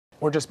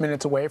We're just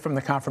minutes away from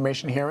the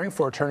confirmation hearing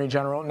for Attorney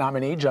General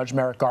nominee Judge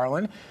Merrick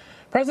Garland.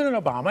 President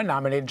Obama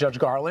nominated Judge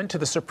Garland to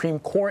the Supreme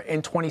Court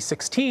in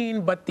 2016,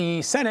 but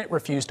the Senate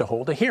refused to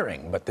hold a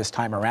hearing. But this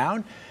time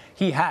around,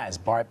 he has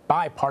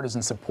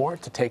bipartisan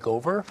support to take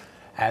over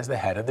as the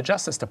head of the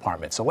Justice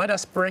Department. So let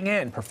us bring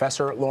in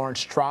Professor Laurence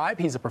Tribe.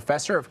 He's a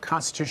professor of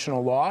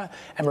constitutional law,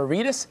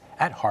 emeritus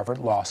at Harvard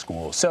Law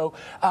School. So,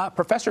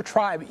 Professor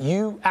Tribe,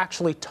 you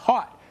actually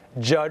taught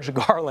Judge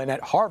Garland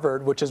at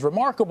Harvard, which is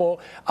remarkable.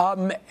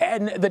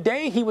 And the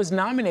day he was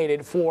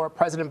nominated for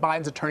President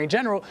Biden's Attorney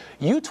General,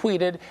 you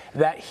tweeted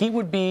that he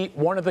would be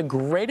one of the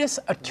greatest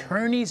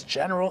attorneys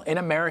general in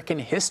American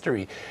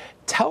history.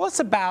 Tell us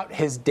about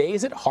his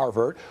days at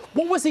Harvard.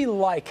 What was he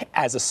like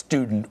as a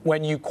student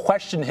when you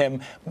questioned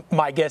him,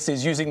 my guess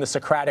is using the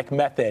Socratic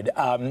method,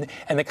 and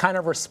the kind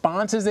of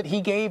responses that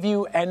he gave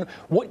you, and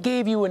what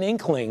gave you an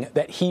inkling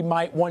that he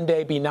might one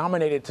day be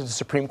nominated to the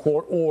Supreme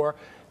Court or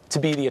to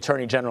be the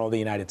Attorney General of the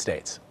United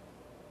States?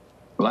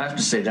 Well, I have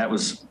to say that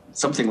was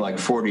something like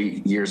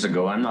 40 years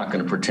ago. I'm not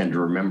going to pretend to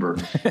remember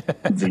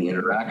the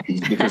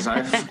interactions because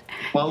I've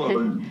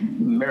followed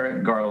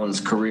Merrick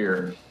Garland's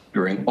career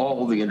during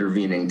all the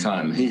intervening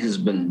time. He has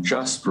been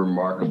just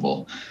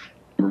remarkable.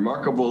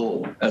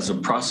 Remarkable as a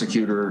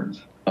prosecutor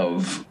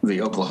of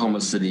the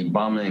Oklahoma City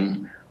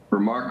bombing,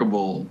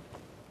 remarkable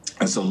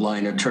as a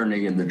line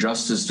attorney in the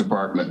Justice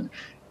Department,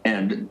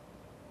 and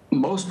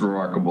most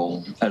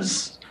remarkable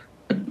as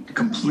a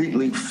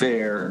completely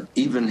fair,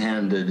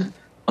 even-handed,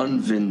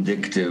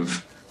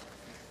 unvindictive,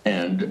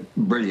 and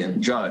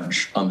brilliant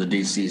judge on the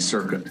D.C.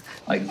 Circuit.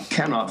 I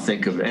cannot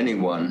think of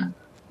anyone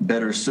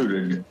better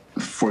suited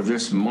for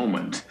this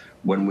moment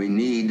when we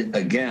need,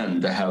 again,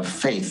 to have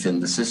faith in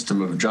the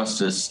system of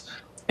justice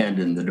and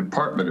in the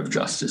Department of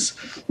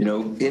Justice. You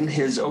know, in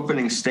his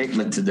opening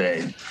statement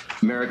today,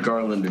 Merrick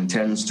Garland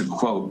intends to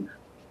quote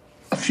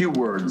a few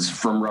words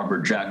from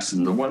Robert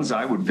Jackson. The ones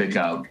I would pick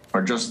out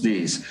are just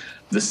these: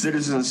 "The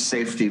citizen's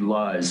safety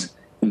lies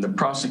in the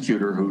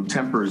prosecutor who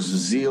tempers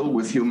zeal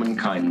with human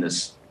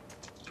kindness,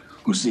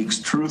 who seeks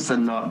truth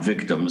and not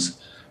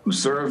victims, who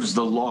serves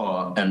the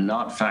law and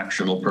not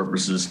factional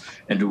purposes,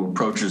 and who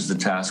approaches the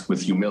task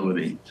with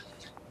humility."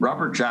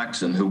 Robert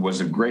Jackson, who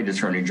was a great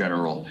attorney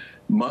general,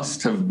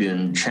 must have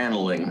been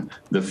channeling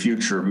the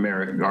future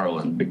Merrick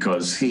Garland,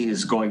 because he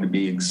is going to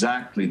be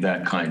exactly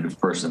that kind of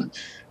person.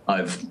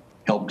 I've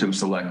helped him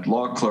select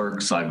law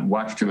clerks. I've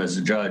watched him as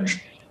a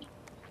judge.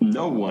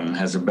 No one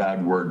has a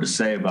bad word to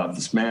say about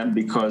this man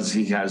because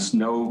he has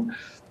no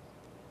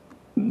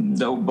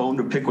bone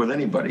to pick with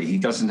anybody. He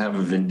doesn't have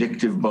a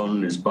vindictive bone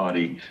in his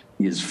body.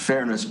 He is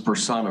fairness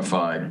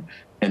personified,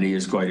 and he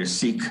is going to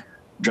seek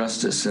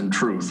justice and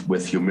truth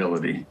with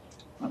humility.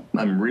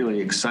 I'm really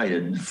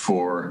excited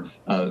for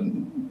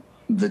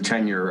the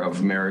tenure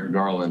of Merrick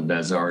Garland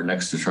as our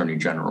next Attorney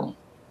General.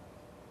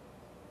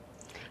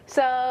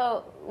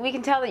 So we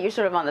can tell that you're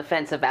sort of on the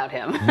fence about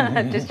him.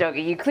 Just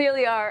joking. You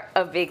clearly are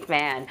a big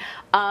fan.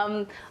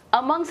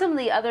 Among some of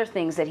the other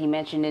things that he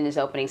mentioned in his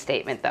opening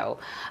statement, though,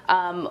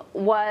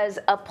 was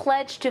a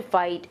pledge to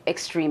fight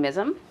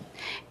extremism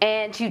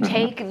and to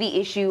take the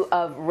issue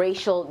of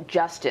racial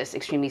justice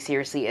extremely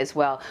seriously as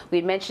well. We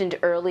had mentioned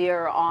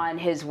earlier on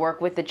his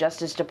work with the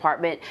Justice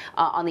Department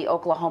on the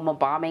Oklahoma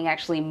bombing,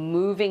 actually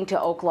moving to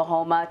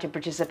Oklahoma to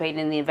participate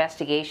in the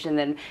investigation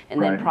and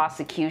then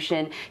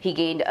prosecution. He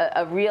gained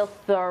a real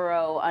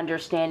thorough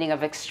understanding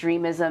of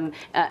extremism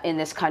in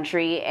this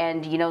country.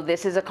 And, you know,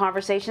 this is a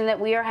conversation that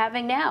we are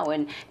having now.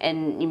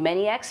 And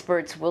many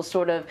experts will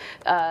sort of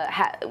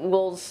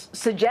will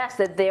suggest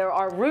that there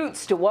are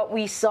roots to what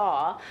we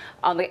saw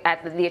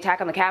at the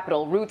attack on the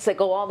Capitol, roots that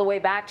go all the way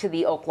back to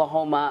the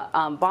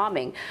Oklahoma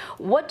bombing.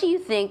 What do you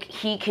think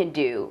he can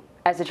do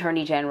as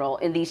Attorney General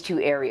in these two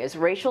areas,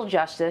 racial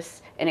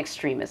justice and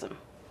extremism?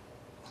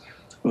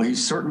 Well,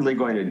 he's certainly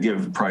going to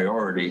give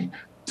priority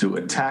to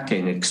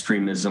attacking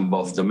extremism,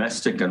 both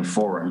domestic and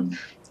foreign,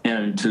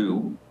 and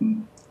to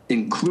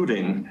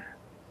including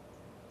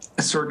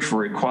a search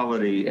for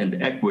equality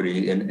and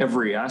equity in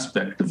every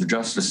aspect of the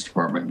Justice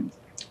Department.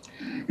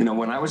 You know,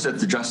 when I was at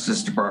the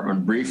Justice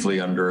Department briefly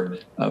under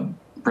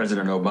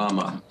President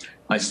Obama,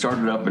 I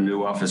started up a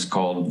new office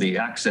called the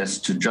Access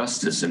to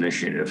Justice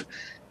Initiative.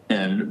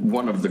 And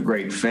one of the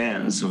great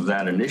fans of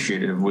that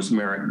initiative was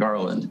Merrick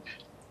Garland,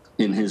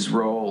 in his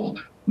role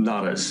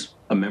not as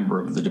a member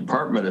of the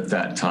department at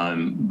that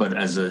time, but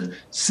as a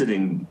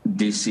sitting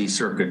D.C.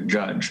 Circuit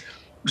judge.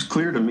 It was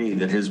clear to me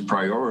that his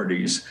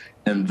priorities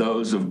and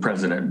those of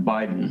President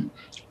Biden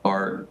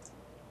are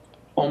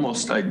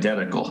almost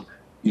identical.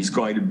 He's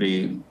going to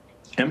be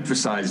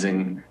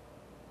emphasizing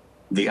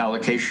the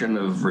allocation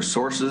of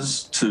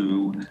resources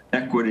to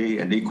equity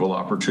and equal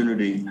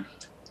opportunity,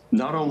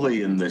 not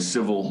only in the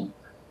civil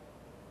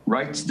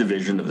rights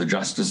division of the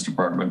Justice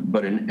Department,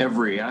 but in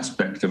every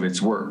aspect of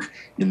its work,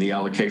 in the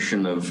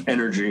allocation of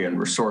energy and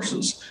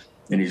resources.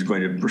 And he's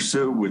going to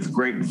pursue with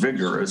great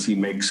vigor, as he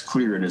makes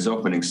clear in his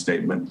opening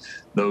statement,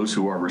 those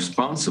who are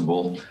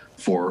responsible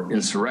for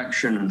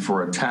insurrection and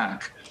for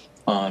attack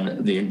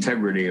on the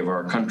integrity of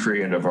our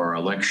country and of our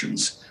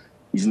elections.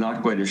 He's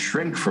not going to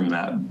shrink from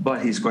that,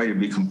 but he's going to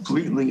be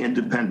completely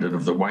independent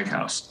of the White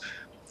House.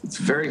 It's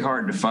very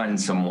hard to find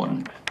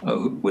someone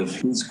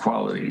with his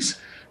qualities.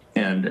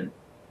 And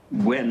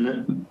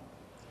when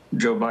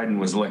Joe Biden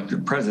was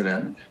elected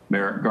president,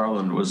 Merrick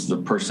Garland was the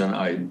person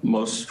I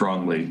most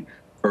strongly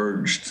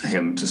urged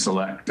him to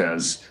select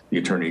as the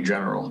Attorney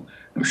General.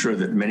 I'm sure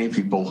that many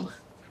people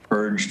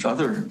urged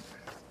other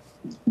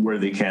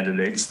worthy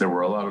candidates. There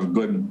were a lot of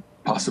good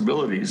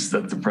possibilities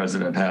that the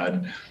president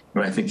had,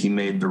 but I think he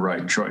made the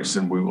right choice.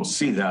 And we will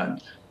see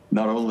that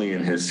not only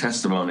in his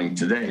testimony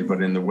today,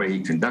 but in the way he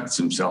conducts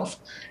himself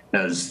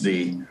as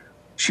the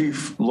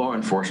chief law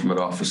enforcement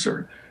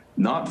officer,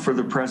 not for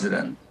the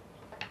president,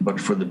 but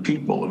for the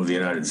people of the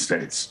United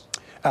States.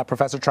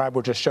 Professor Tribe,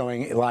 we're just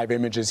showing live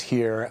images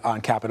here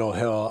on Capitol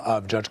Hill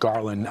of Judge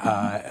Garland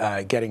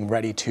getting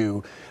ready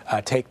to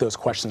take those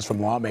questions from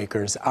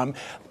lawmakers.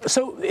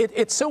 So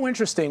it's so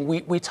interesting.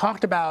 We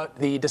talked about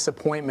the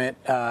disappointment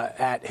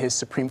at his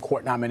Supreme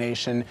Court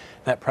nomination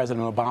that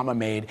President Obama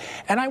made.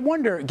 And I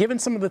wonder, given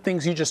some of the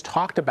things you just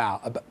talked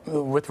about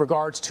with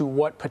regards to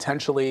what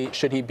potentially,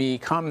 should he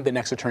become the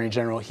next Attorney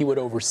General, he would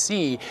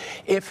oversee,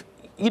 if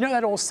you know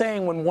that old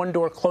saying, when one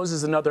door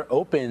closes, another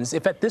opens.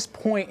 If at this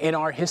point in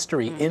our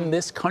history, in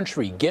this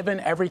country, given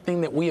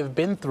everything that we have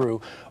been through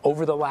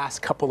over the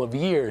last couple of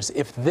years,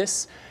 if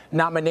this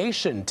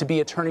nomination to be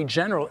Attorney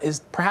General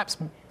is perhaps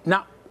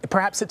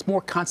it's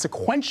more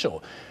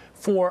consequential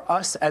for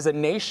us as a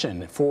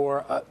nation,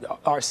 for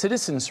our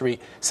citizenry,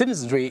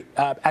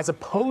 as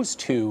opposed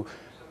to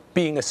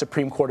being a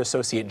Supreme Court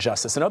Associate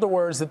Justice. In other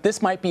words, that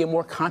this might be a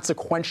more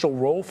consequential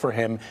role for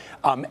him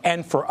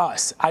and for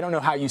us. I don't know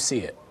how you see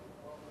it.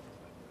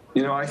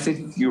 You know, I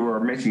think you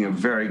are making a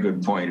very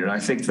good point, and I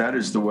think that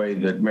is the way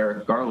that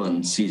Merrick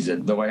Garland sees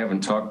it, though I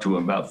haven't talked to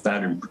him about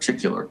that in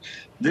particular.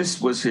 This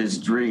was his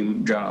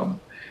dream job.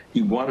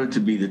 He wanted to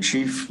be the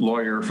chief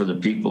lawyer for the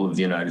people of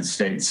the United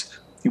States.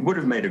 He would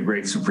have made a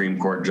great Supreme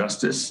Court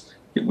justice.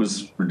 It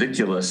was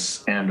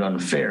ridiculous and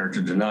unfair to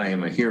deny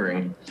him a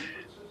hearing.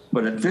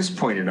 But at this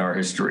point in our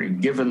history,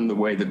 given the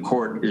way the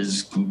court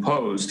is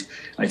composed,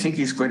 I think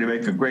he's going to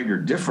make a greater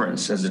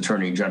difference as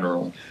Attorney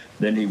General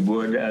than he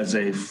would as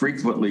a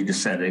frequently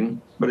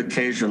dissenting but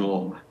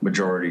occasional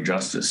majority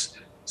justice.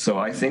 So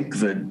I think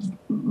that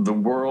the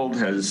world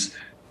has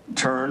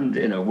turned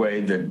in a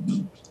way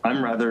that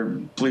I'm rather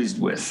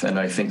pleased with, and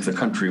I think the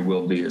country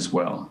will be as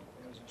well.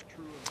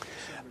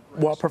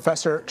 Well,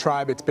 Professor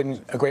Tribe, it's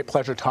been a great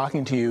pleasure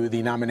talking to you.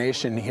 The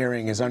nomination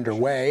hearing is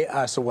underway,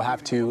 so we'll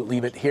have to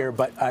leave it here.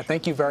 But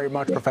thank you very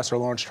much, Professor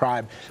Laurence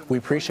Tribe. We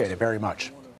appreciate it very much.